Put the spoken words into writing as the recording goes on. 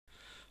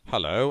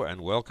Hello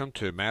and welcome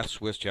to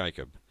Maths with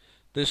Jacob.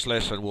 This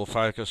lesson will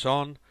focus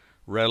on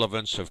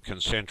relevance of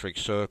concentric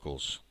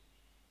circles.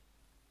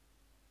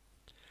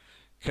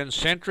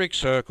 Concentric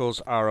circles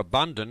are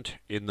abundant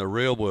in the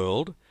real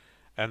world,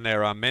 and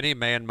there are many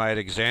man-made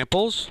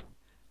examples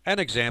and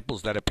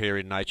examples that appear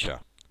in nature.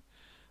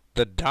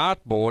 The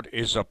dartboard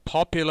is a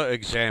popular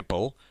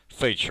example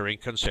featuring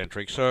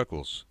concentric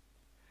circles.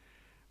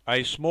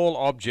 A small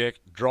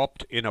object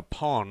dropped in a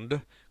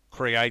pond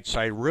creates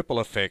a ripple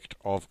effect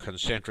of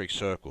concentric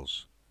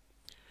circles.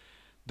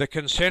 The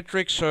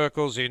concentric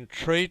circles in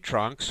tree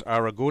trunks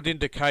are a good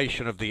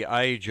indication of the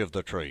age of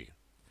the tree.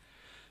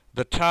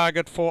 The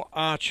target for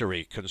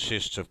archery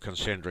consists of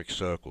concentric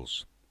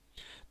circles.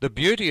 The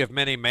beauty of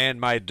many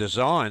man-made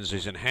designs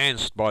is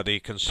enhanced by the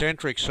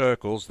concentric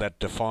circles that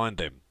define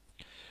them.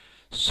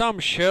 Some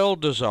shell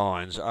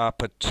designs are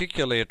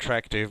particularly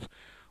attractive,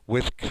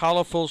 with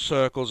colourful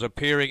circles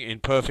appearing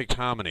in perfect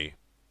harmony.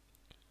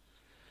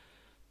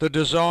 The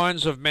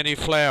designs of many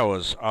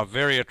flowers are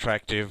very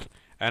attractive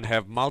and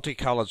have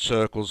multicoloured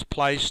circles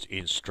placed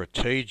in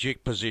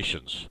strategic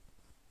positions.